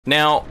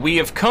Now, we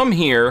have come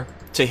here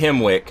to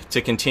Hemwick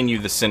to continue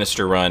the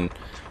Sinister run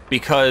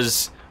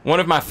because one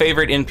of my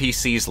favorite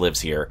NPCs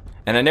lives here,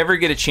 and I never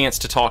get a chance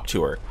to talk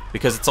to her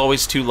because it's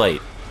always too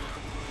late.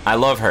 I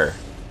love her.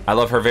 I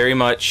love her very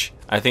much.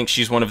 I think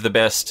she's one of the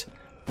best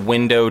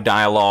window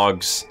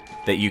dialogues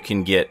that you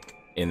can get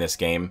in this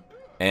game,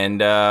 and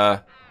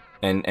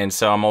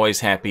so I'm always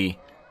happy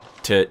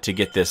to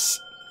get this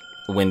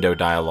window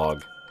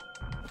dialogue.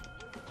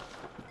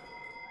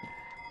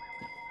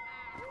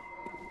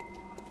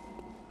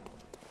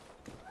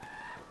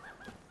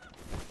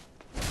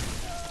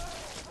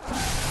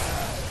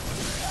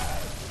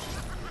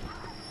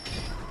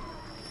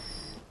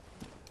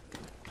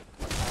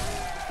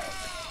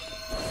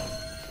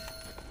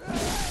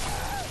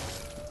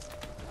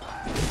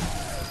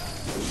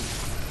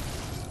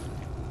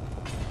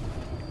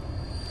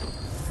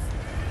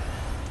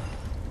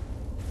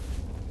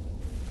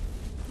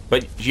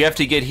 But you have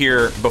to get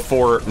here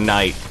before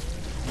night.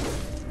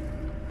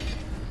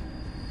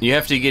 You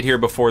have to get here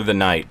before the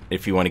night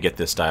if you want to get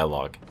this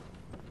dialogue.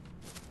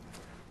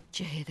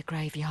 Do you hear the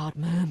graveyard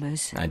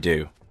murmurs? I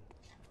do.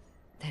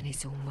 Then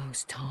it's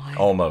almost time.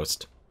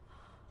 Almost.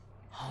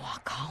 Oh, I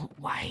can't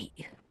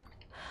wait.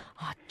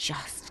 I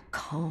just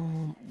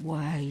can't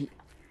wait.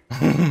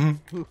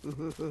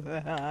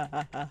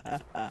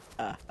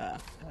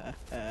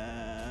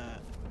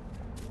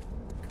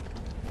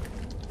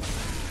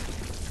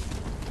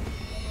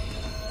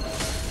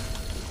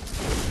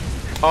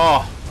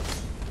 Oh.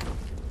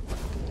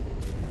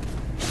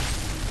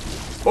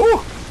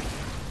 Ooh.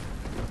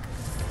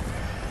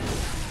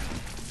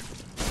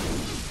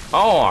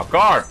 Oh my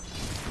god.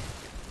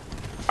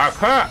 I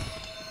can't.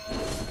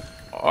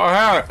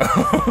 I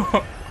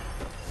can't.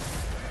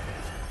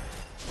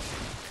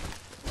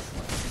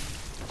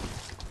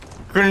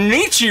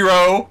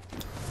 Konnichiro.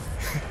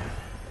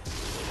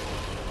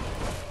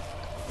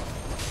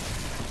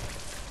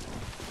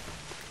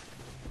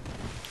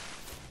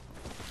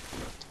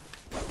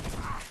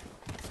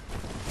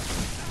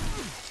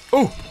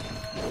 Ooh.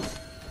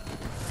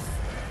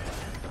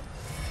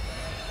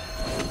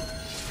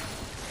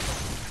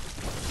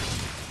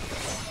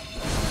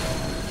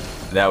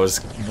 That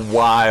was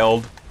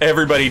wild.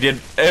 Everybody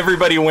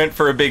went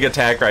for a big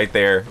attack right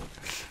there.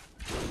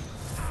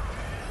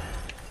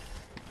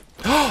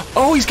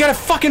 Oh, he's got a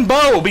fucking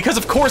bow, because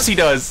of course he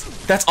does.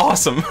 That's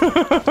awesome.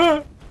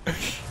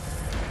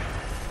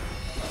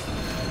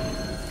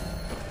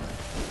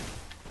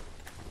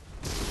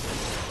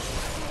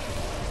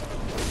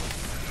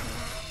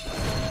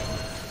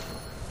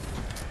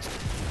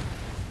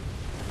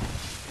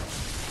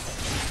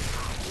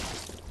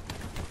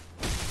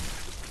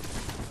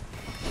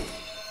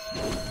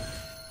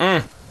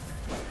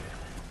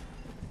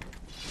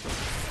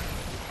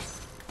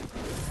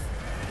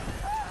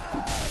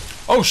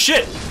 Oh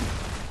shit!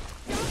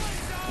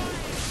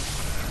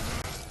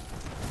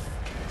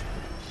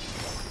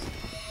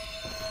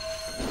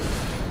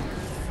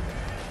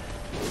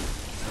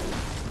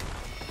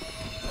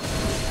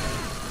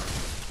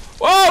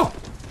 Whoa!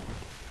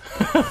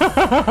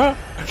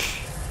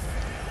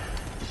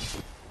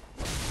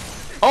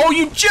 Oh,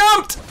 you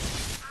jumped!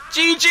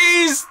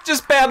 GG's!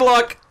 Just bad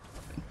luck.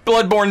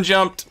 Bloodborne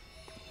jumped.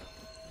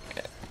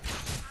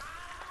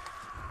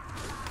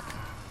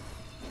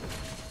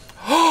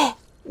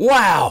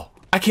 Wow!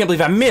 I can't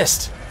believe I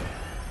missed!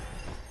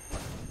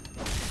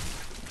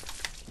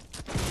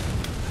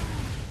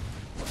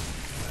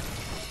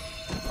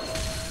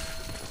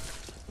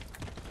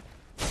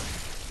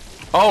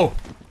 Oh!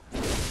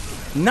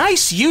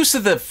 Nice use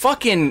of the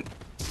fucking...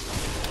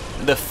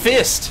 the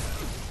fist.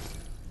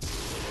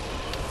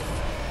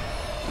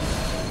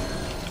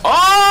 Oh!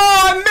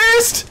 I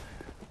missed!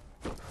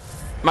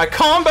 My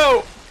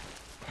combo!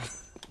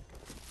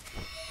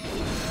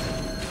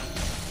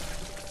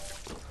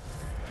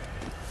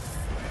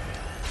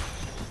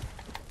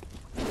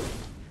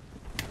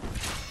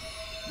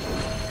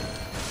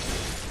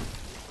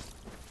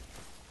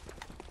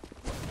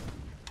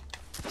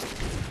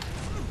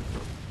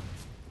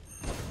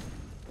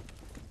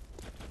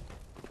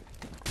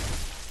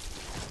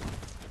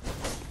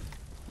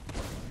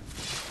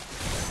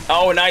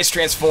 Oh, nice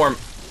transform.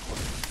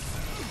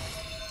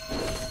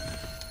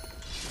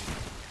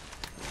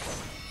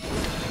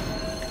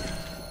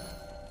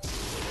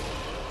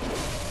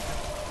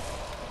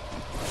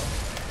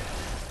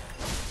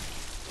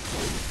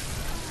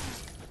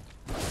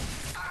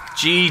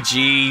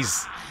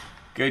 GG's.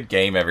 Good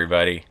game,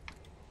 everybody.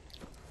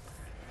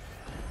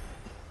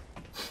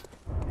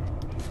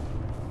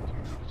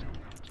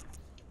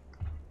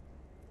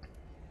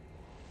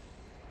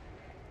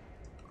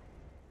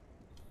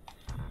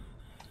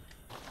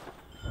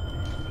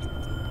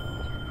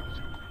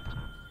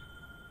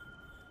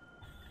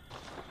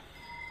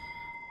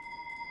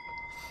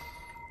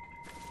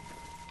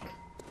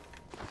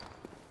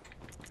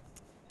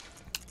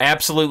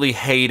 Absolutely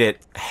hate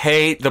it.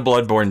 Hate the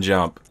Bloodborne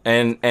jump.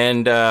 And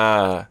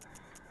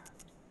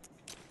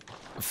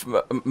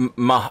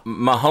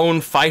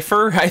Mahone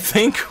Pfeiffer, I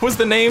think, was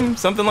the name.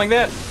 Something like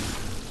that.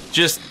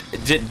 Just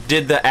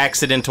did the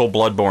accidental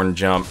Bloodborne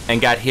jump and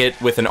got hit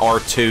with an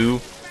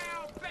R2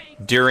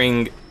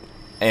 during,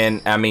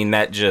 and I mean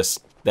that's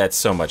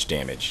so much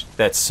damage.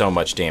 That's so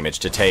much damage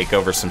to take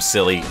over some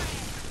silly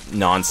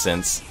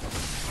nonsense.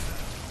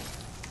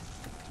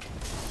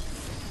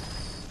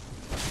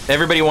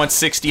 Everybody wants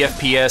 60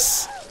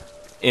 FPS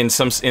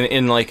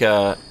in like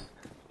a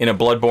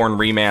Bloodborne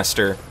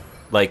remaster,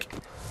 like,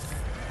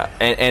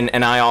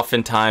 and I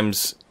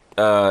oftentimes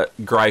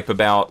gripe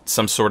about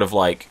some sort of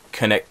like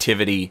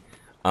connectivity,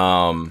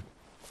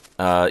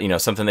 you know,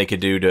 something they could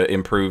do to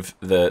improve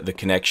the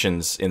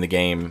connections in the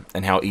game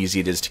and how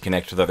easy it is to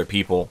connect with other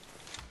people.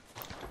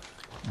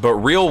 But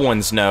real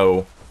ones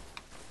know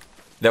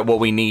that what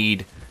we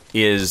need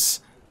is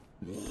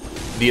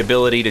the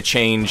ability to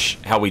change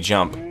how we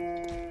jump.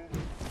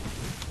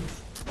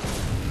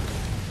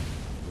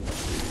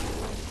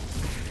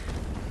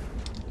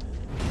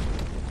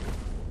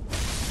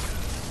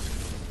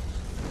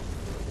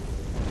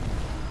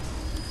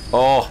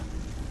 Oh,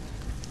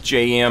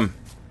 JM.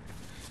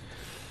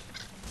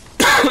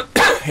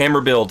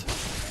 Hammer build.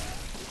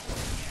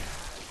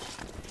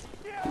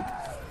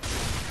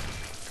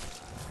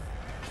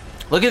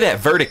 Look at that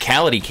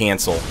verticality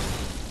cancel.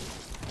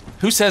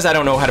 Who says I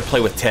don't know how to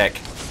play with tech?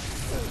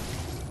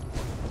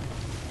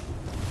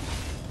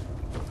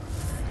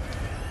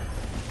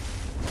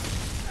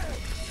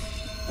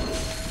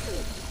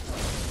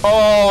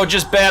 Oh,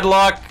 just bad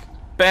luck.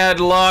 Bad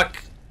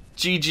luck.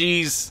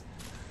 GG's.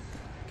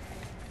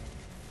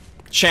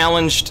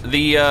 Challenged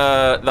the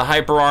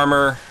hyper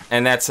armor,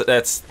 and that's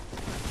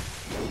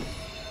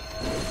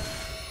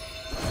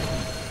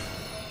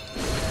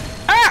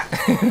ah!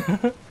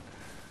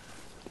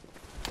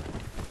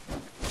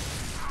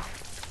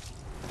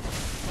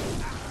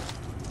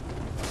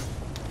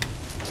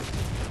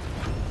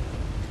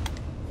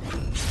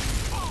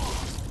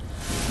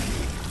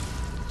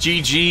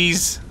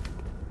 GG's.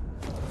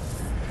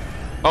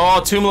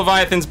 Oh, Tomb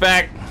Leviathan's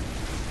back.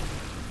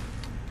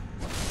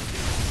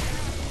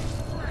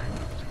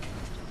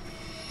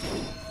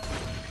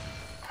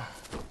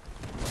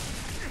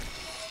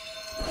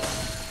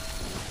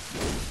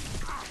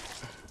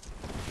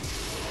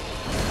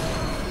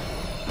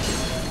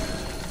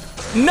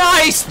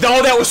 Nice!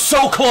 Oh, that was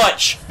so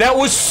clutch! That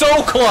was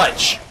so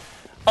clutch!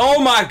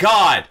 Oh my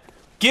god!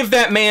 Give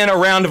that man a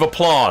round of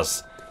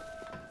applause.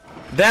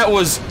 That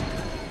was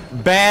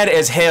bad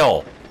as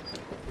hell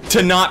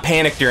to not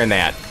panic during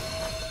that.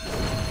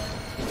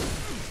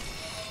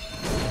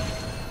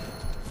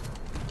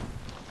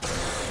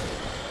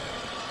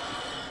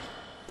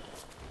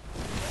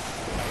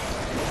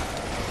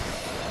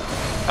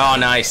 Oh,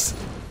 nice.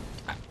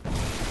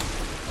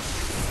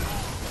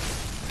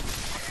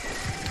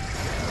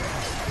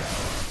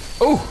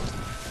 Ooh.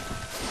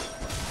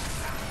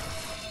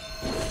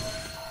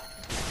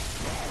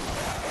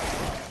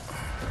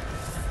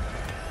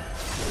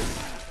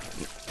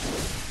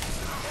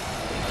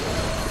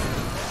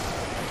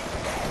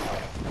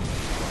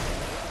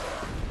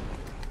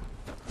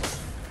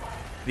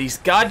 These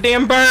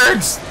goddamn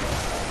birds!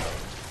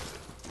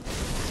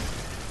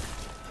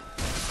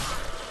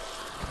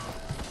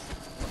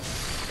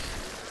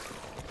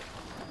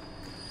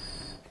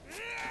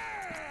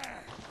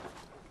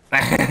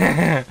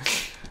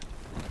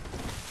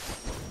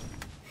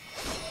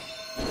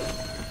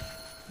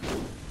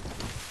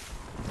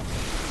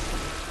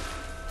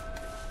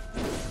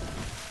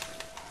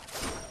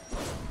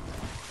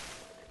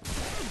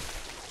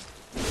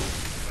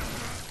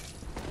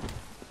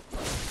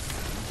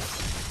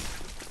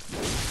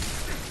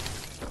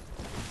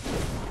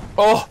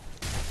 Oh!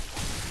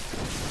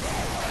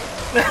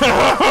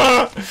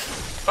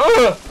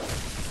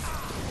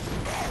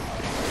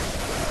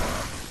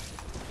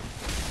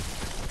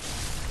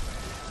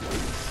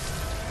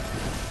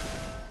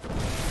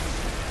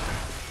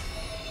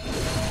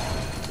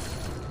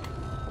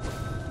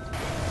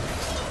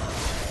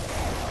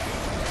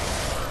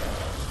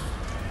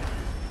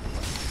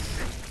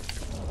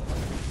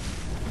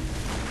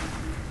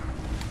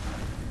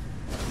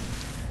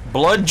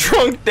 Blood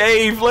drunk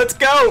Dave, let's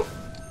go!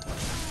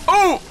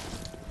 Oh!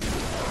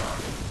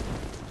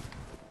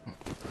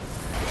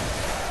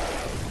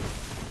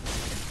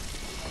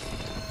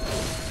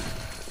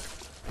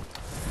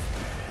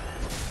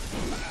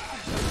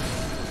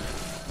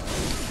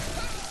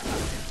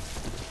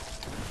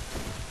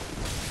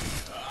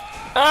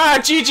 Ah,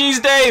 GG's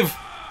Dave!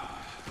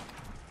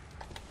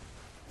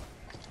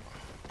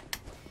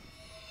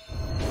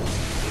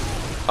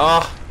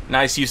 Oh,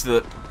 nice use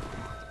of the...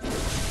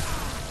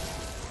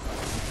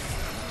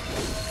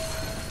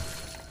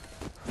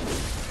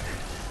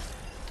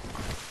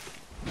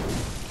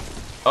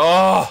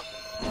 Oh!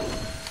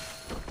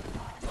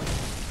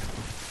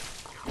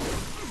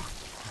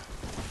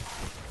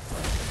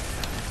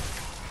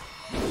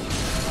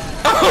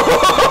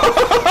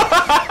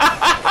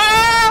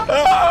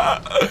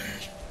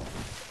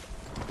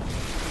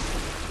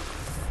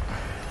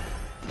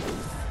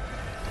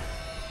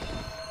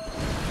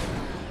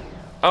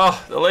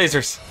 Oh, the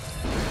lasers.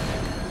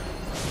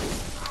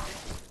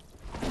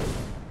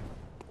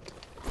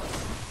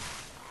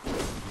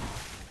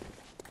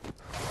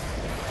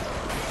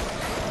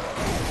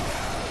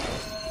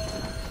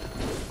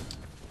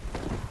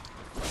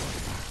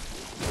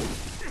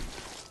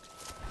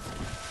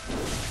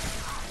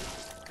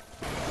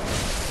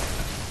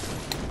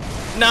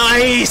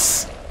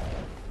 Nice!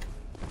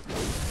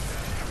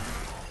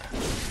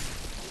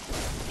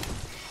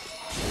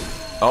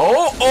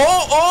 Oh,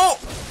 oh, oh!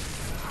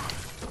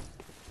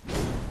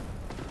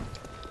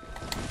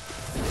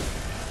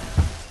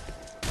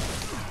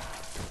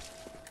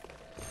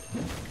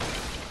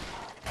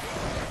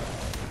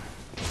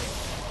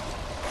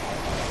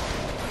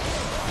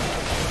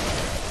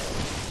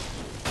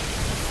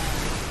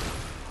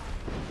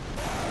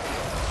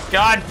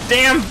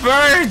 Goddamn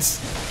birds!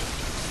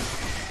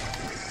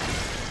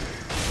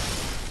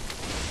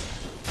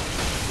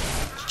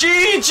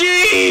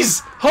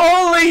 GG's!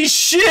 Holy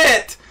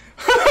shit!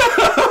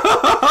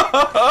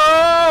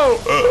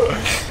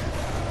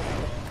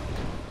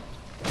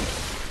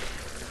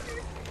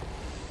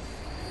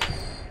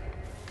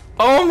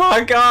 Oh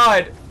my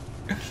god!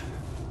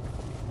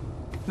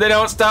 They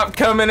don't stop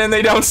coming and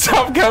they don't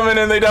stop coming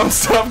and they don't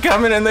stop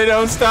coming and they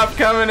don't stop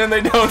coming and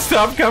they don't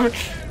stop coming.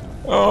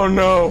 Oh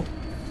no.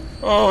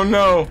 Oh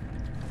no.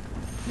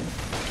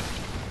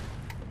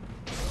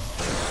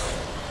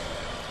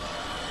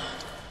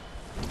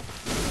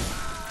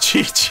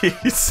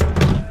 GG's.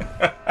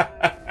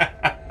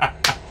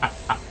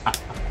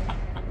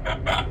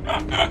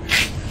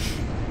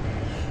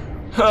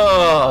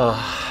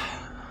 Oh.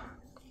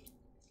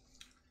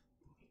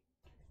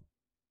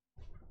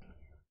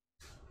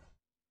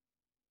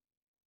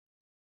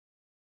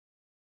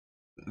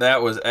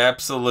 That was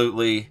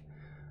absolutely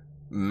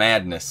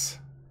madness.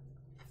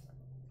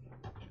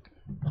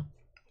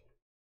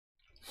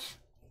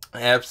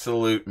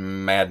 Absolute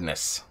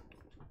madness.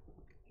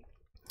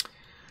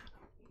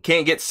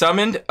 Can't get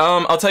summoned?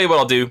 I'll tell you what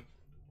I'll do.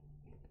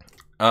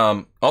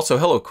 Also,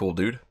 hello, cool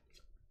dude.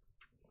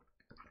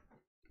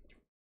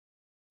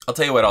 I'll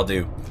tell you what I'll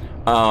do.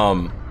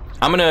 I'm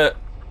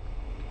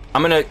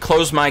gonna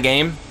close my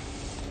game,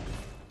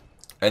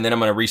 and then I'm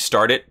gonna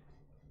restart it,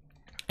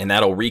 and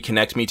that'll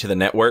reconnect me to the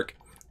network,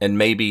 and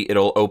maybe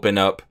it'll open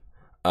up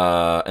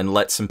and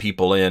let some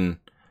people in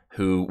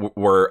who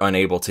were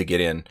unable to get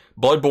in.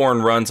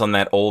 Bloodborne runs on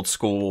that old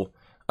school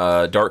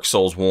Dark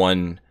Souls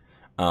 1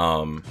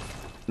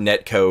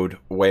 netcode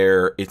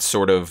where it's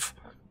sort of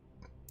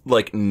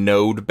like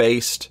node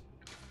based,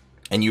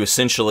 and you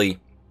essentially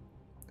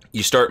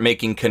start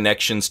making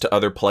connections to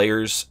other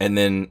players, and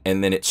then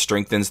it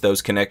strengthens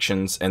those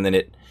connections, and then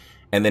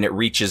it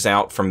reaches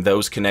out from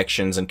those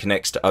connections and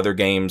connects to other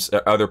games,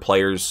 other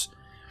players,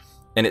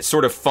 and it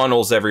sort of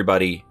funnels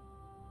everybody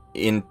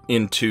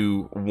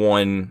into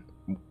one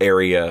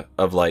area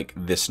of like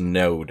this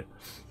node.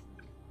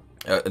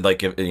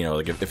 Like if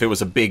if it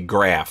was a big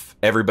graph,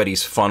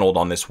 everybody's funneled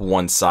on this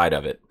one side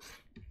of it.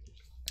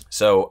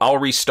 So I'll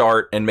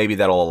restart, and maybe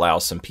that'll allow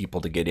some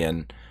people to get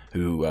in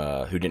who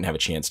didn't have a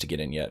chance to get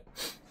in yet.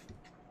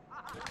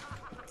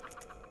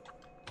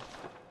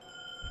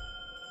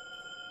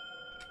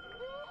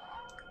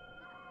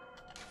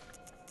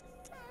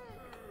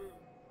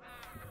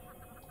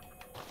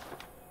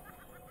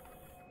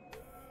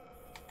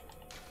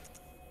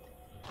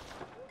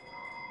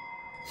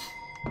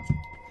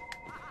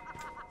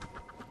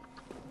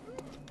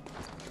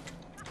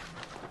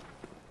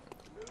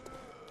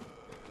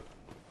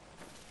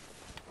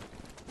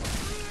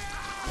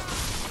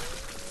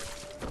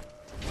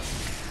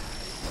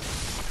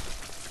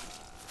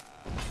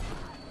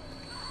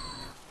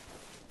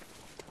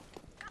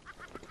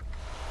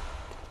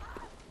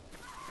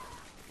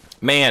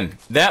 Man,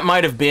 that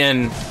might have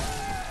been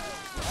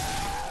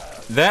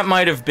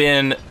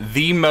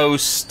the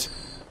most,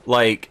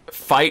 like,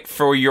 fight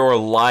for your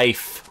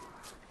life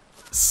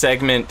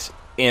segment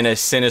in a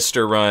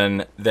Sinister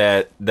run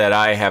that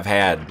I have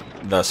had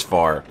thus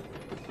far.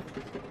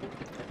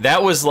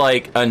 That was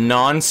like a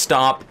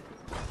non-stop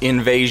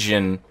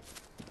invasion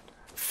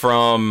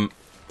from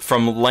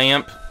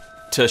lamp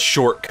to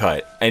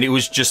shortcut, and it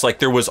was just like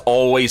there was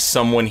always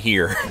someone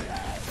here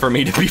for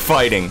me to be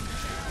fighting.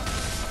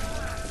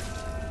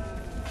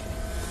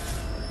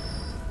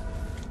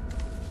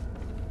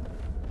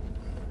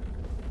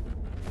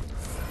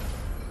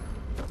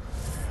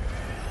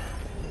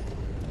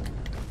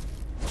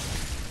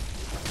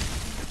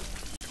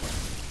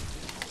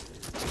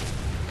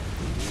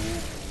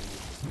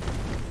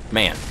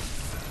 Man.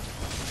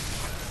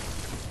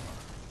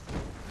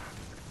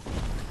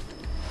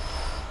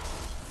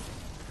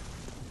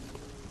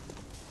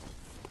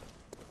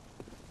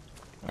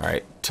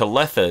 Alright,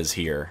 Taletha is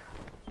here.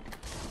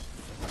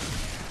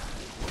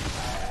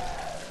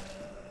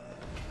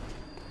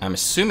 I'm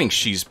assuming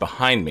she's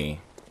behind me.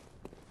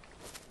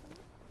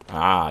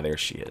 Ah, there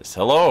she is.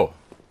 Hello!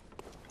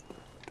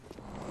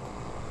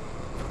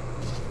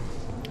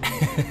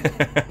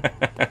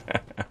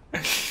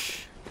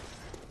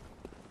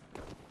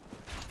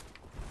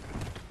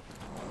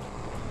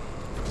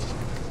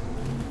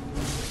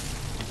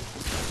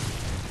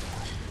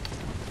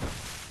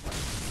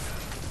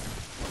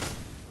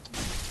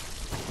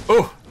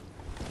 Oh!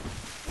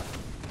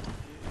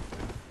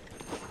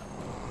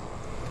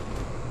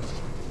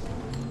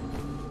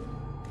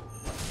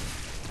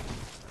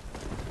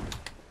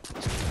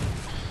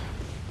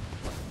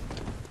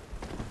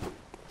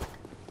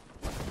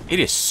 It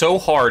is so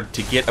hard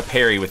to get a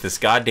parry with this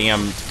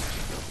goddamn...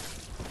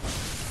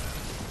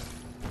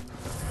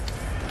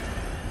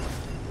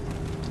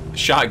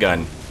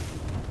 shotgun.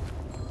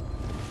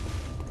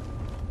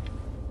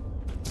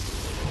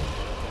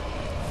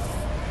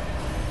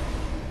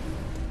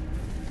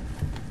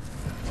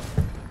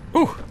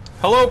 Ooh!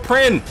 Hello,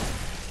 Prin!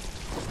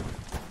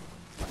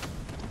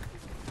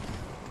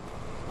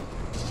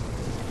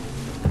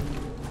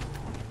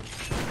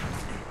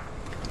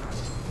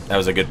 That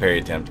was a good parry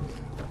attempt.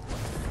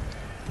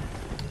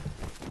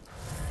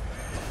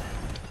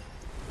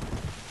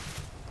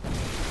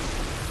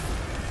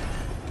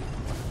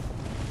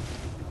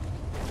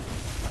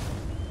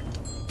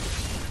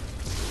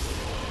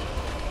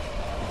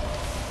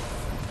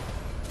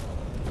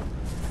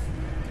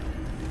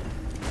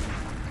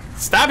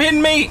 Stop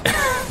hitting me!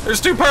 There's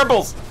 2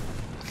 purples!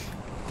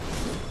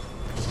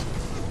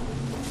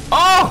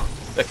 Oh!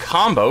 The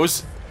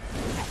combos.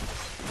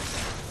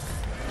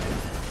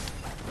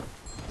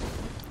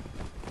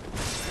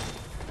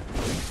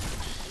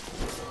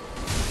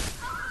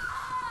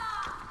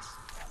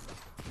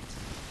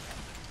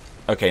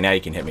 Okay, now you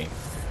can hit me.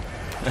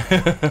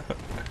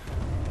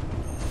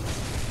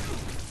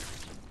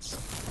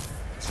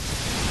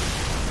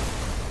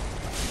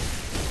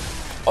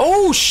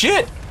 Oh,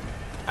 shit!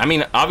 I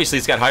mean, obviously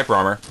it's got hyper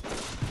armor.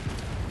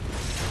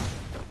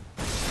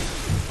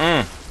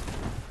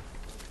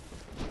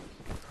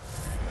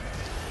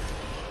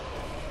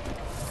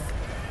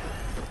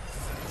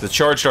 The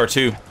charged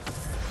R2.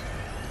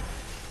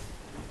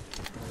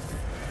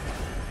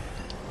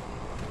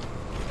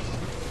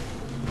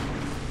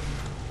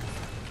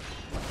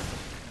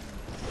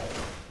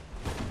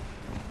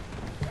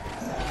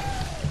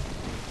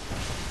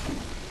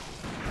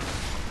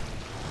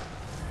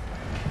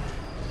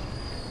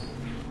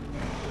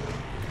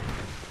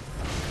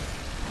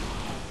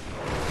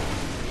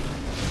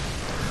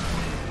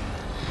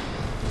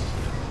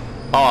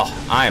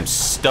 Oh, I am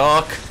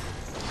stuck.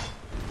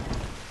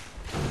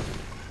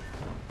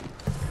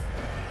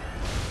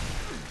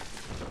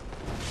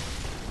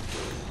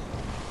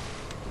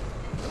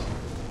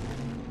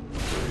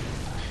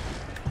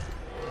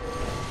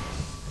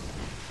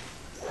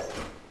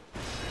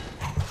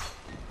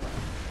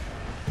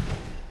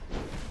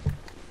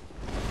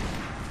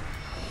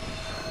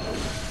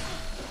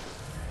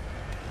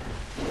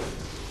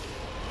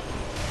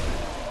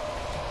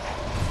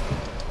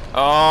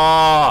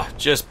 Oh,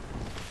 just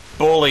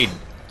bullied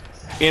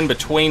in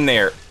between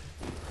there.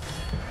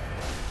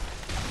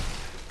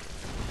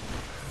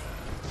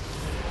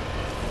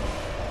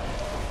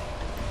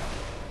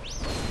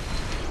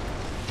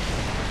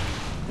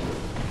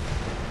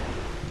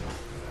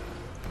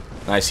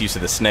 Nice use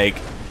of the snake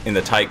in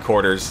the tight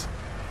quarters.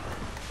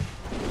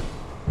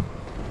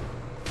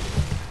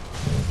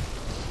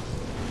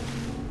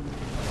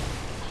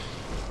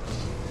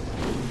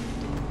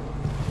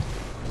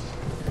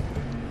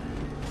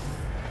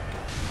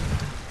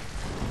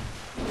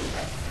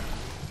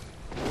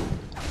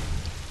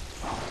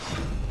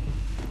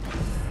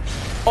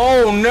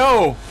 Oh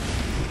no!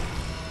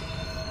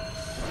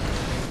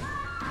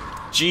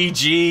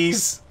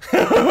 GG's.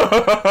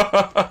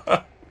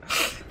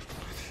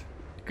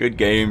 Good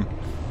game.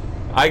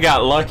 I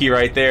got lucky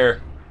right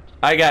there.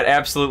 I got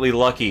absolutely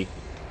lucky.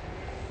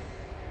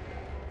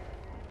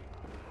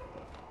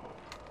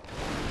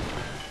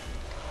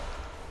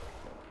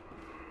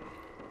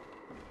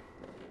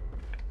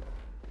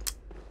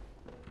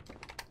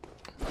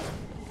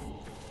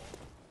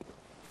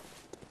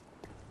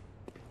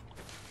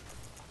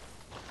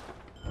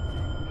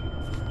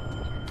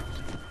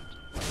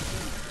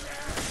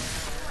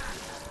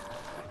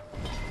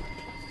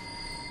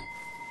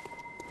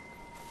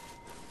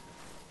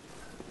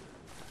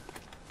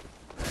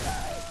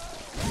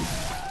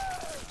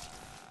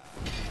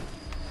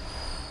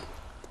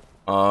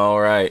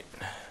 Alright.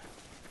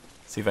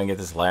 See if I can get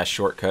this last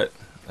shortcut.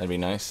 That'd be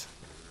nice.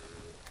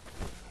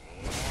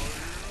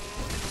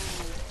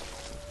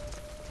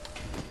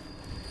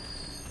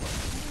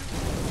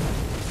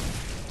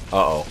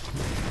 Uh-oh.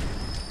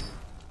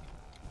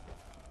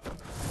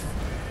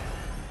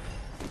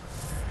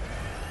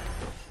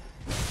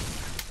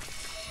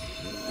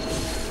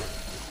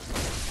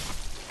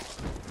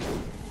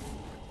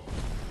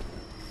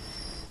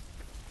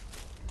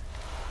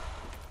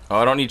 Oh,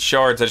 I don't need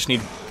shards, I just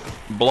need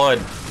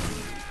blood.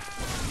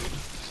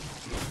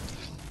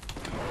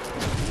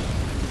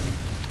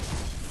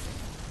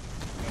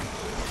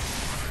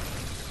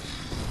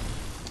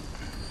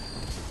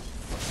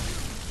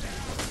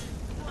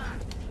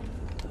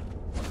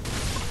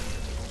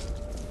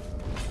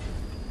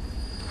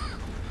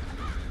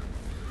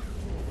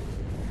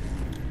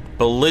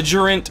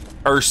 Belligerent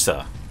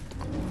Ursa.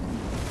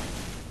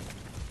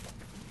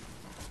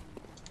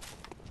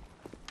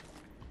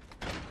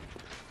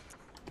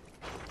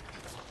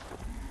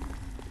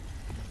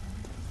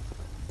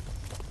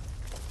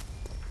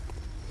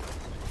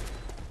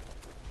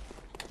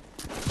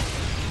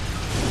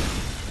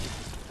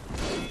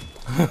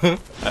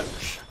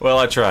 Well,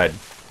 I tried.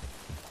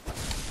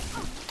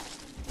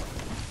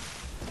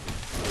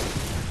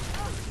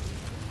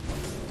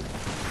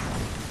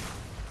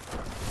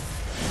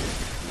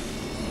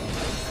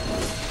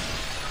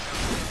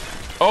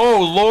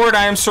 Oh, Lord,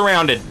 I am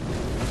surrounded.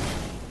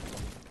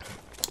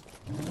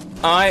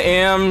 I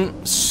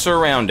am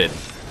surrounded.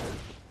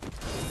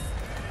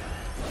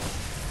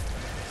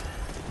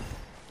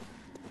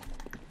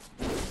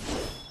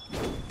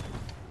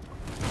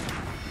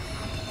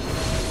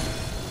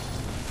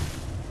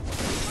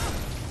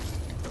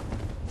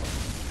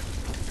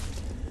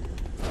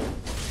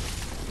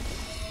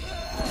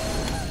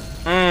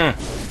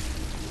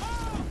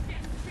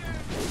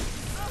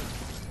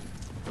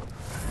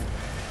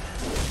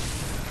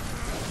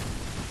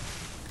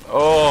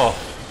 Oh.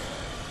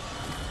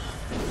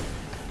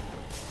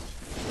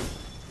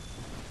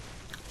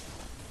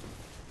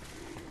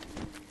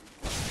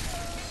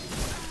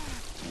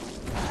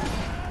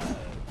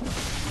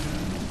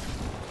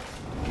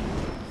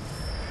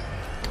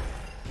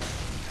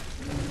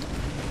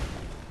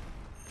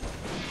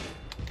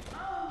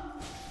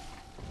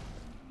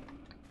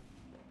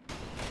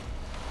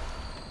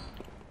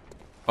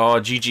 Oh,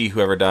 GG,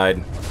 whoever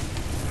died.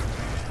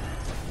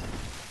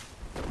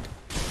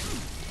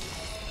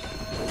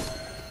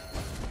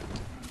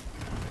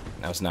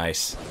 That was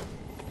nice.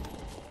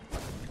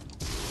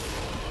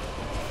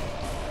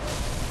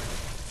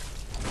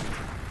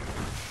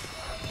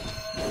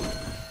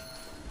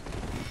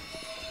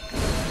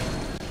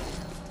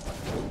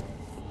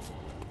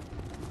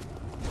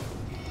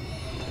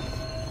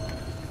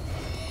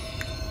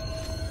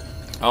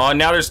 Oh,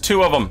 now there's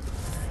two of them.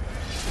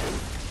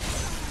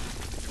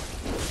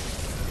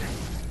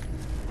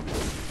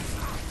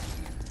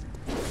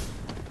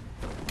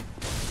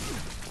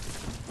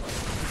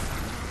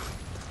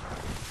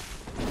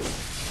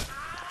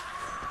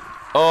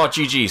 Oh,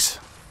 GG's.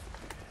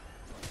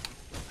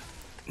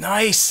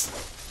 Nice.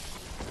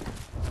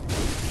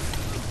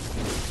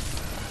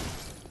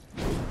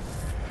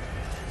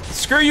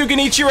 Screw you,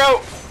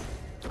 Genichiro.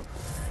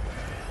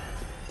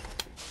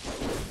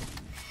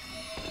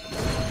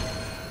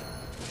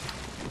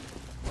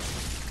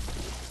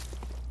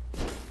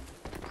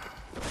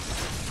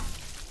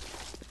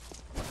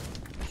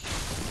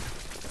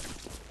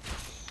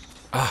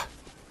 Ah.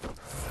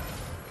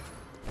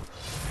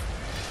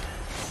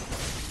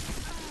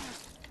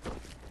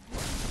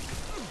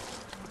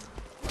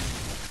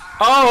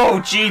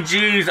 Oh,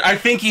 GG's. I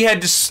think he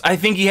had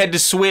to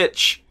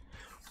switch.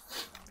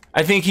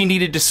 I think he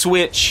needed to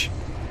switch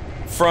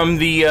from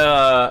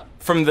the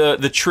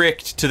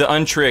tricked to the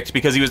untricked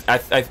because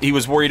he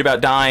was worried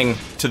about dying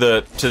to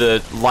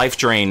the life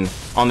drain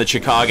on the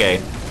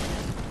Chikage.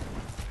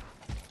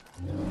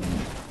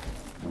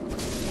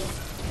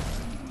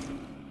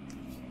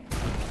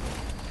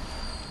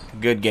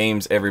 Good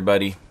games,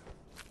 everybody.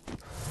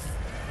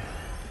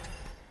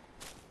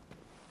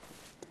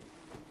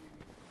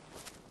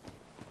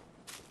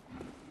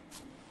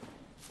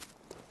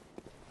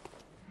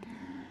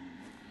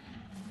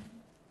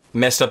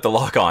 Messed up the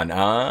lock-on.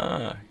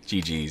 Ah,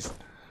 GG's.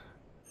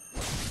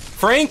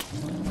 Frank?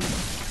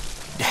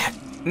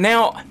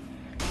 Now,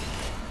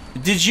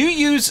 did you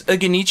use a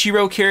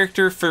Genichiro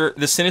character for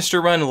the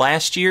Sinister run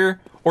last year?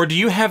 Or do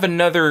you have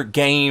another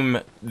game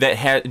that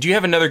had... Do you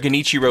have another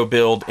Genichiro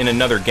build in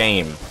another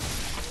game?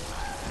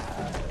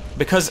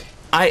 Because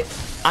I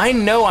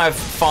know I've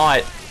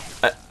fought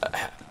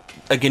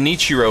a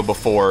Genichiro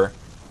before,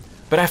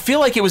 but I feel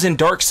like it was in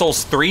Dark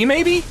Souls 3,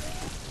 maybe?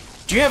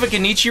 Do you have a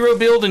Genichiro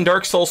build in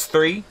Dark Souls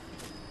 3?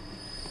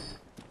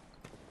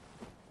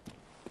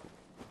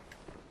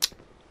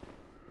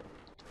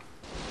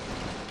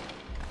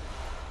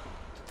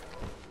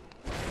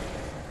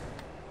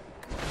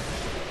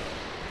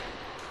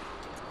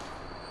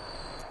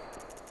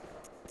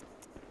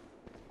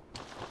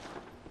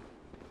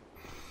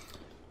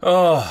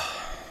 Oh.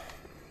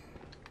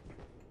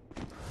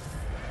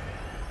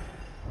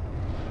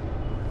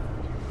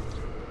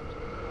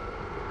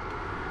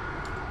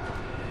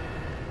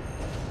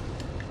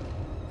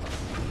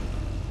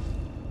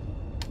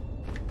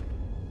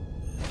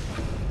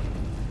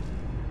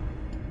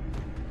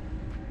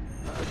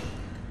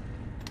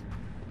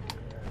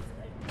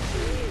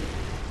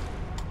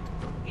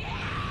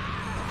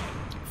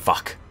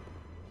 Fuck.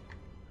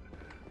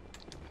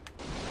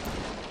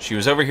 She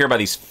was over here by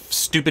these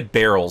stupid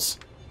barrels.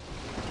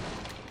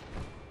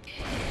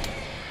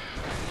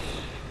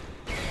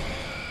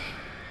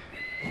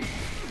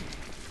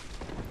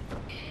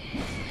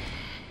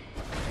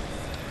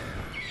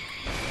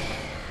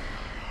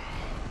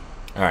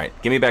 Alright,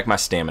 give me back my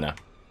stamina.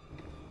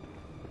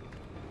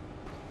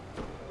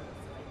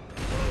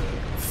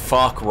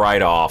 Fuck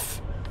right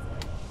off.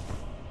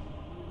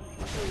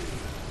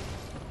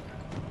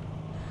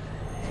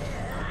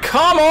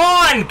 Come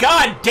on!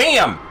 God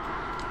damn!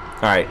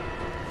 Alright.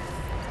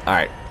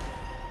 Alright.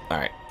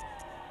 Alright.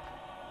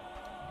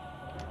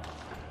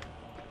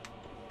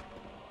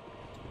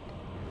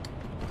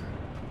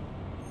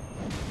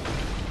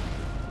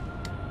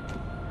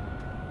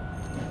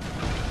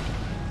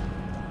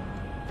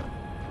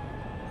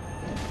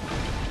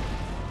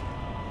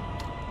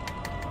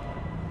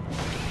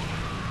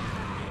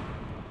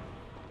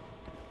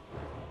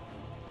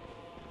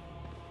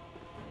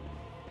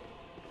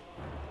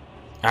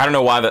 I don't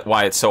know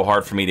why it's so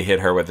hard for me to hit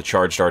her with the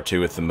charged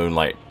R2 with the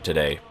moonlight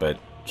today, but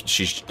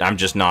I'm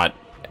just not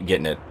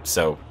getting it,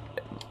 so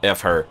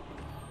F her.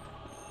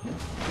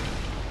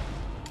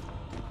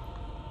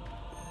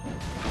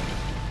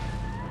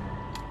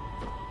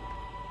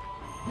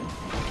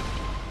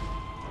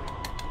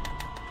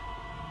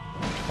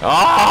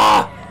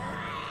 Ah!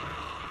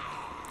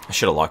 I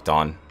should have locked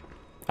on.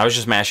 I was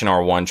just mashing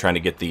R1 trying to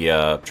get the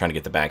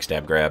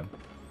backstab grab.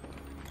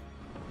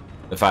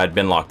 If I had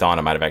been locked on,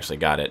 I might have actually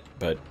got it,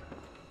 but...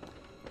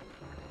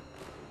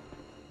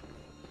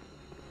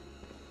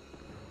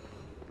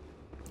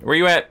 Where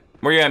you at?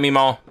 Where you at,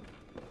 Meemaw?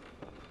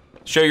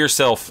 Show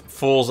yourself,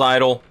 fool's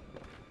idol.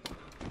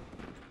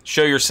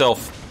 Show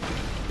yourself,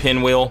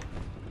 pinwheel.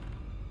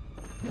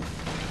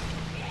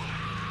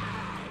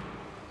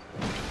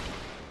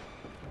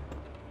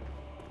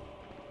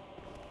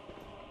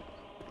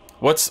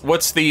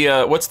 What's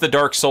the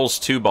Dark Souls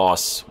 2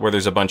 boss where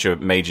there's a bunch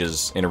of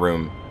mages in a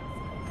room?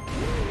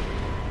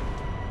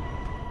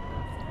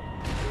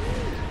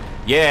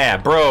 Yeah,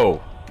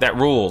 bro, that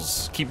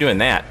rules. Keep doing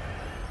that.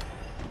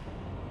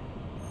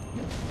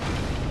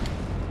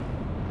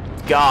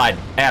 God,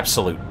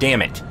 absolute,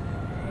 damn it.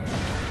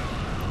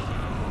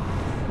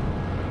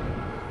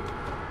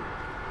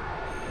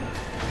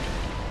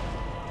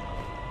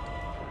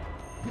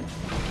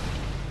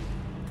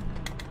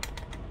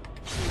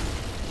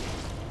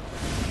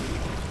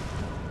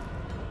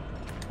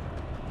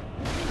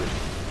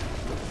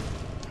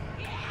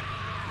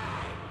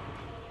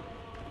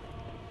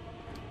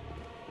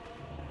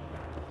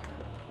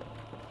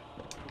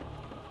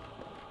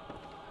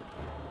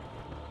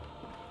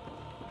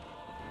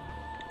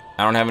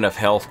 I don't have enough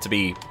health to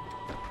be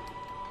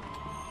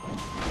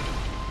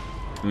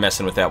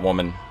messing with that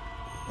woman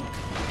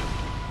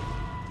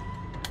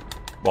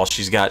while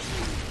she's got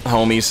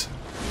homies.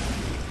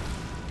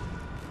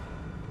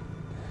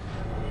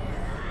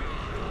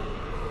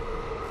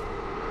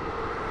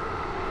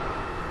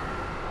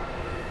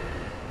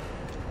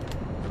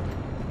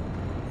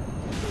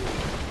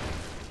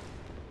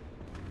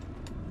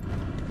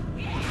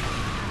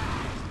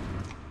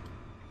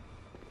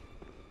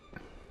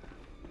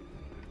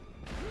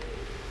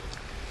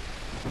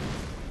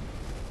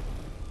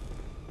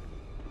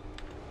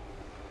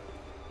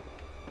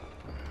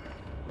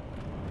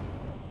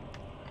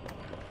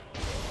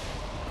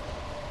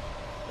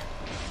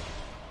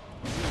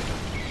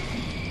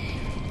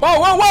 Whoa,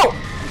 whoa, whoa!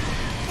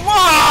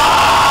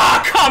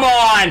 Whoa! Come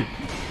on!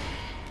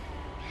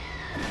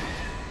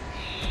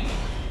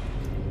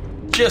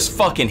 Just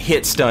fucking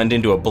hit stunned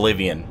into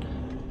oblivion.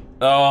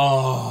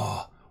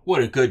 Oh,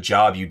 what a good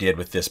job you did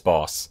with this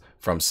boss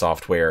from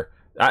Software.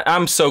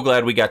 I'm so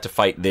glad we got to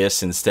fight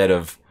this instead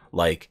of,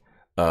 like,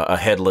 a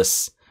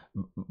headless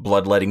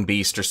bloodletting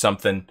beast or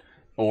something,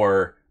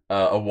 or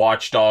a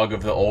watchdog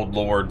of the old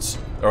lords,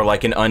 or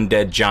like an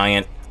undead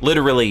giant.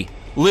 Literally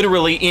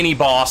any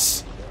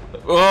boss.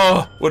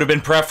 Oh, would have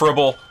been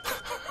preferable.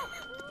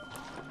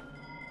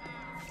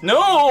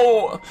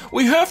 No!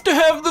 We have to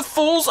have the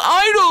fool's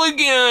idol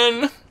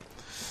again!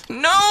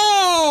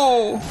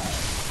 No!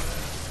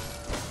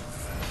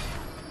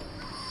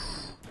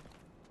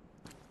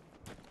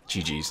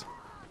 GG's.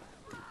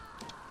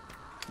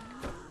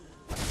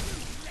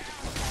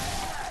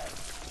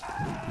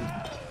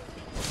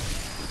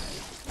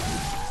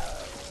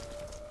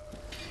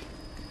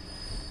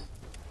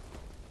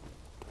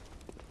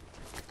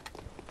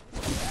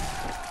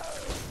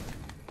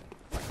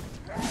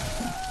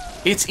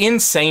 It's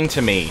insane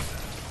to me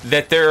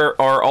that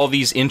there are all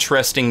these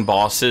interesting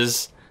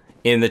bosses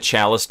in the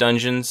Chalice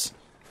dungeons,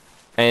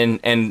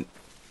 and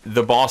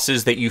the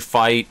bosses that you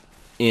fight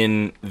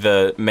in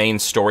the main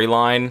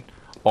storyline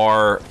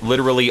are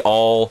literally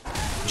all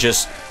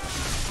just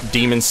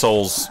Demon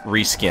Souls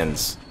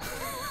reskins.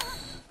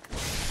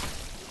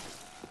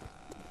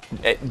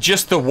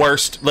 Just the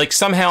worst. Like,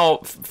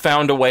 somehow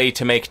found a way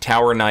to make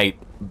Tower Knight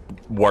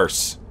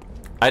worse.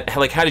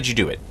 Like, how did you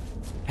do it?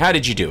 How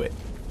did you do it?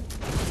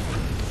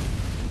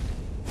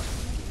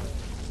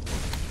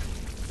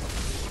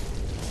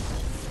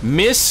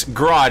 Miss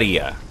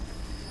Gradia.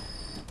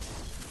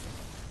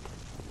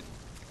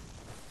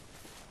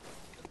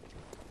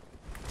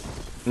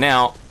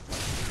 Now,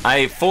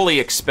 I fully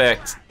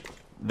expect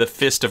the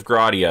Fist of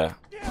Gradia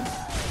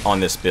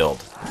on this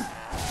build,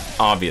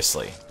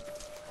 obviously.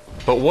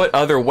 But what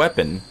other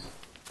weapon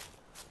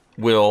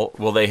will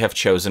they have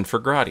chosen for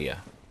Gradia?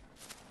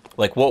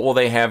 Like, what will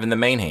they have in the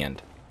main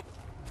hand?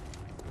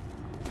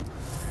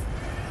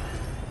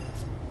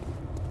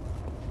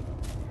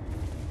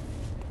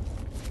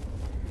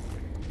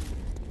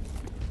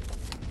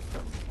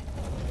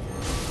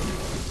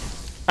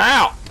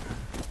 Ow!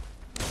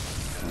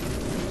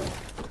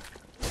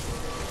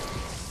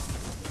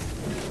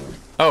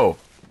 Oh,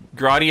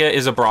 Gradia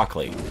is a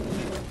broccoli.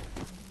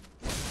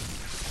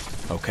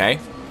 Okay.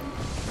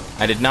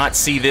 I did not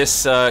see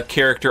this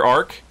character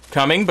arc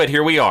coming, but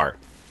here we are.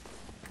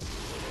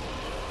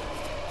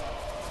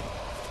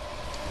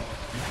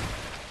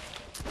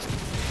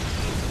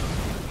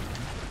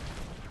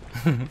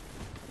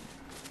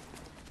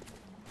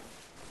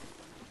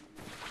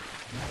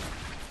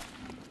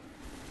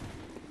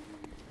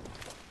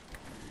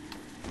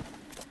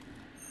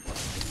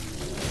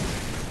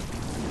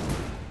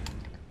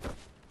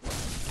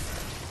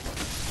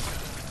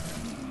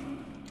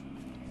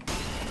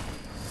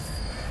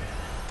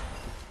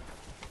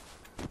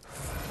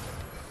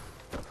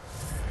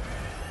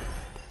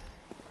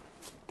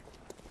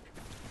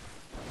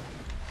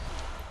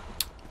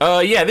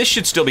 Yeah, this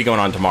should still be going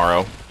on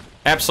tomorrow.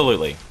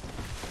 Absolutely.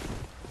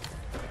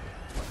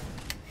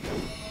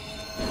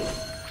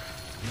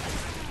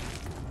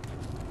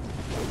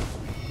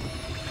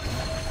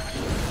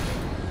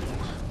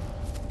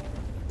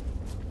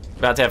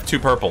 About to have 2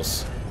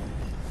 purples.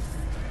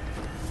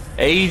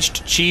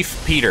 Aged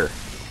Chief Peter.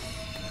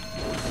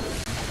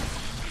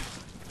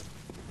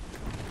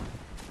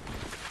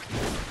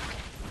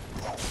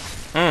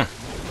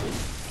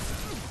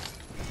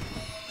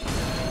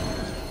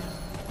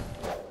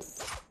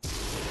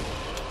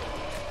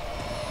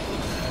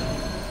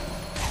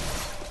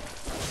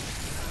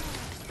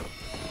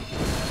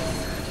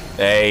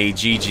 Hey,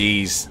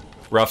 GG's.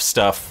 Rough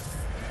stuff.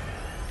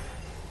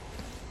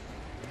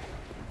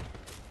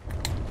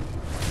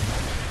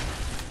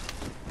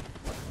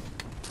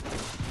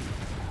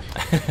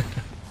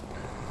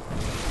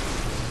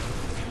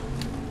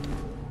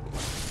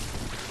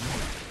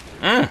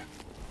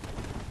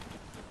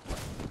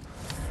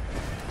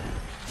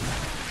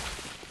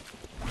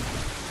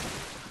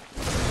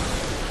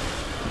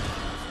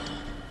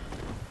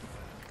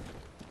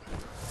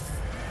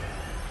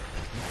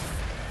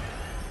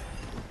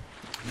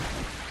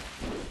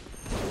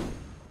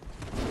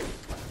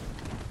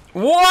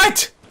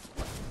 What?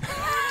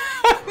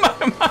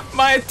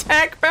 my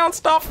attack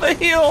bounced off the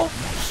hill.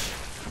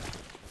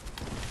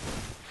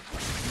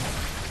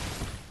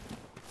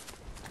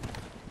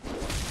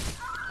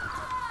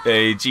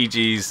 Hey,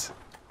 GG's.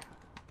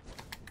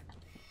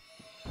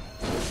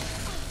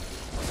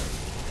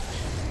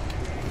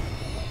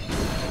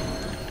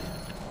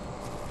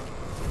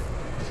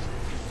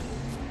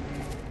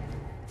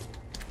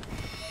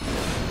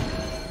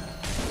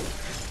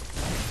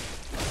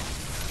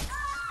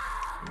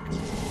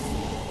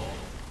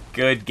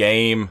 Good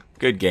game.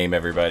 Good game,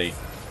 everybody.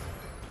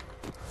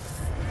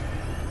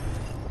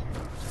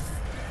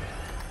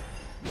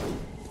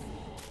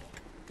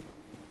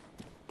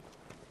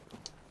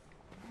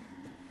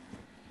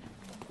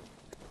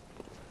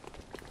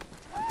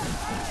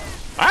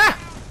 Ah!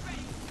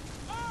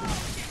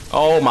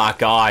 Oh my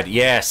god,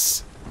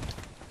 yes.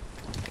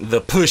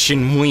 The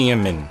pushing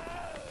women.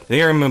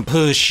 They're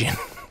pushing.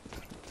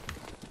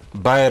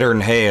 Better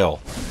than hell.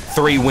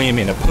 3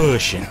 women a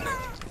pushing.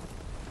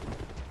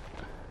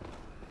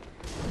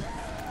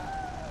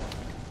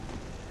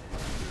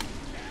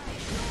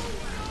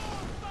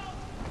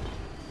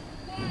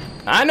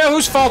 I know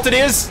whose fault it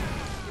is!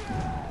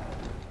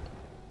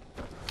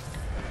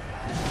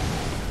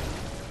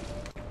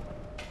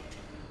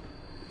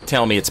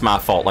 Tell me it's my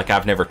fault like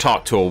I've never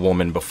talked to a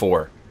woman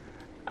before.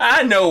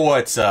 I know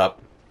what's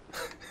up.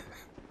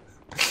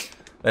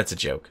 That's a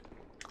joke.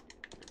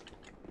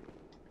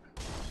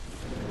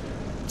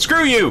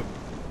 Screw you!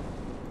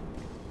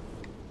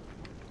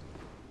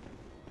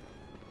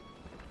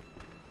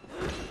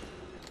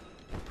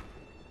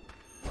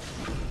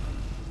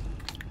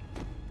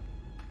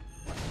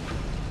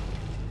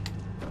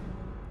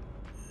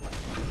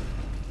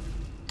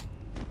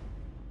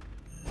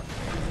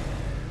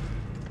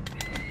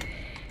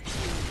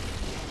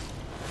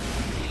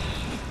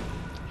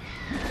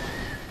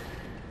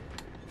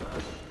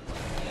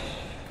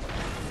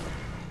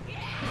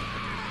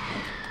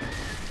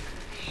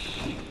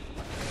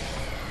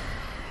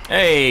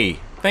 Hey,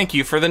 thank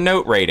you for the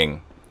note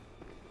rating.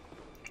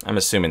 I'm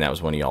assuming that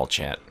was one of y'all,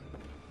 chat.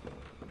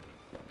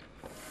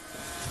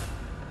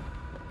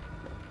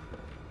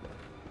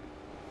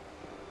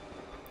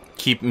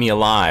 Keep me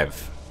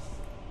alive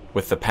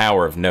with the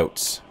power of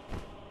notes.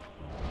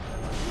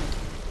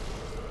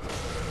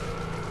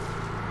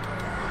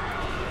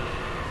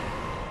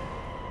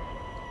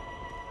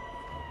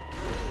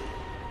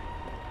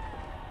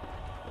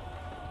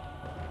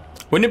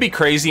 Wouldn't it be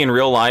crazy in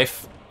real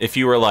life if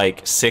you were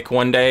like sick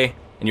one day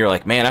and you're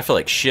like, man, I feel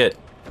like shit.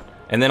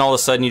 And then all of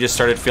a sudden you just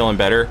started feeling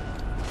better.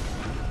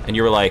 And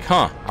you were like,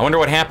 huh, I wonder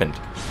what happened.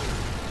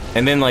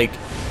 And then like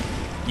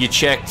you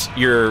checked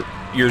your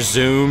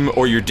Zoom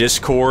or your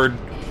Discord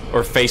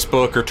or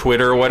Facebook or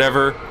Twitter or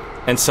whatever,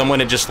 and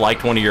someone had just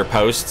liked one of your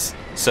posts.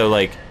 So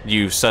like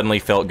you suddenly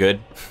felt good.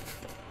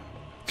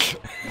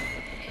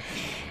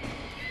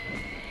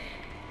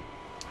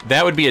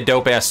 That would be a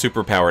dope ass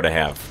superpower to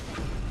have.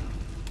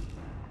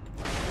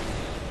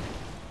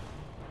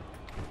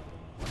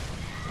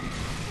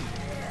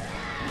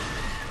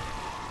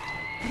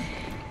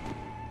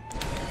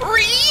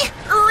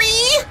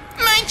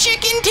 My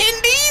chicken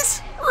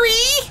tendies?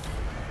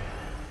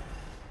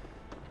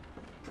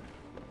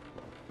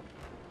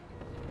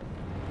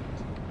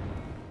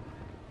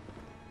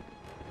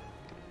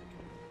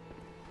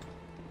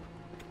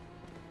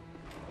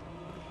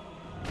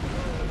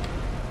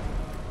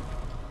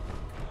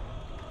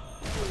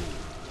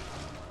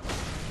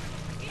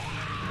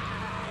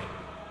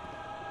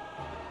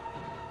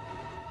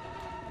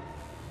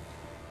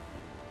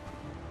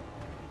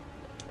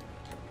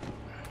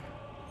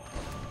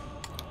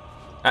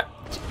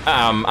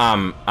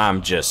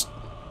 I'm just...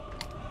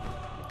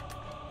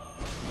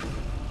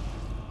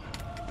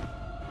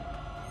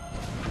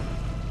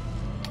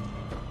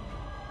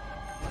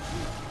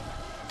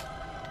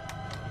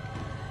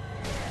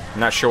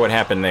 Not sure what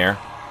happened there.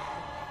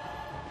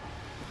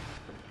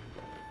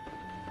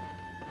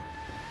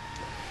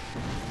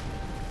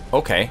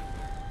 Okay.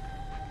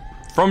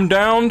 From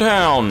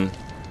downtown.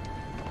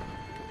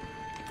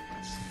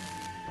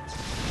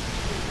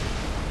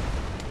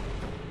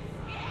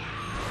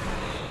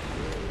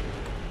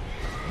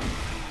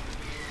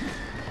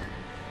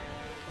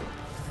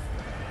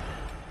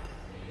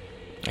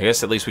 I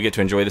guess at least we get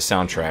to enjoy the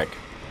soundtrack.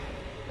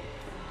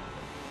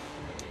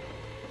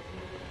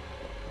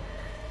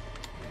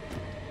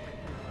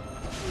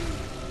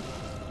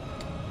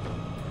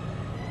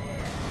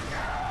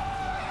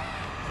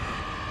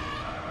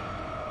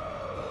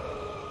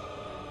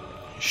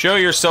 Show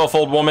yourself,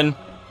 old woman.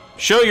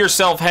 Show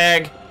yourself,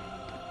 hag.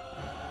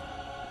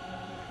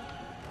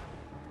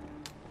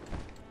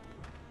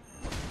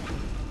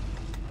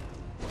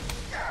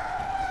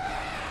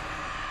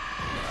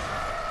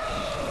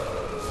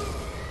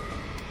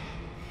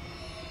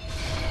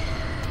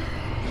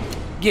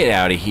 Get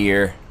out of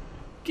here.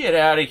 Get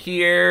out of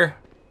here.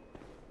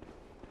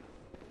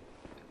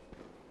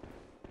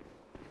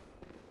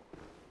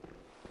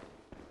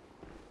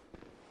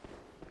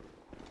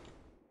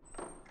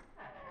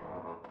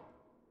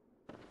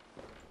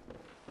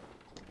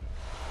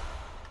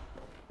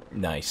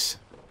 Nice.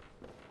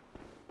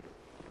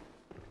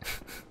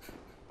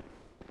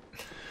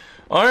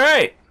 All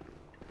right.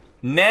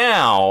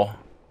 Now,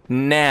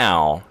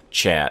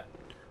 chat.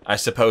 I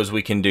suppose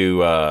we can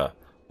do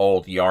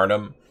old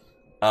Yarnum.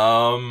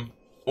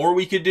 Or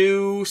we could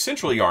do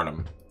Central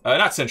Yarnum.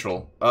 Not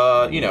Central.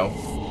 You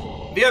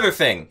know, the other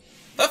thing.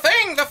 The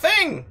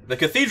thing! The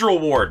Cathedral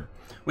Ward.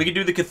 We could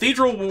do the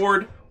Cathedral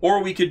Ward,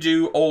 or we could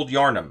do Old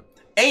Yarnum.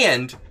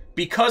 And,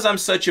 because I'm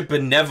such a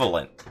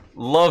benevolent,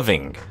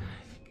 loving,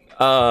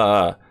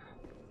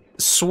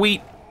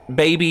 sweet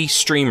baby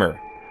streamer,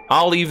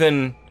 I'll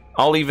even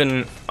leave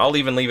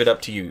it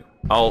up to you.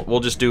 We'll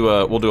do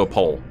a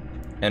poll.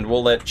 And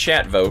we'll let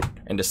chat vote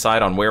and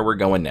decide on where we're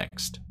going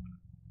next.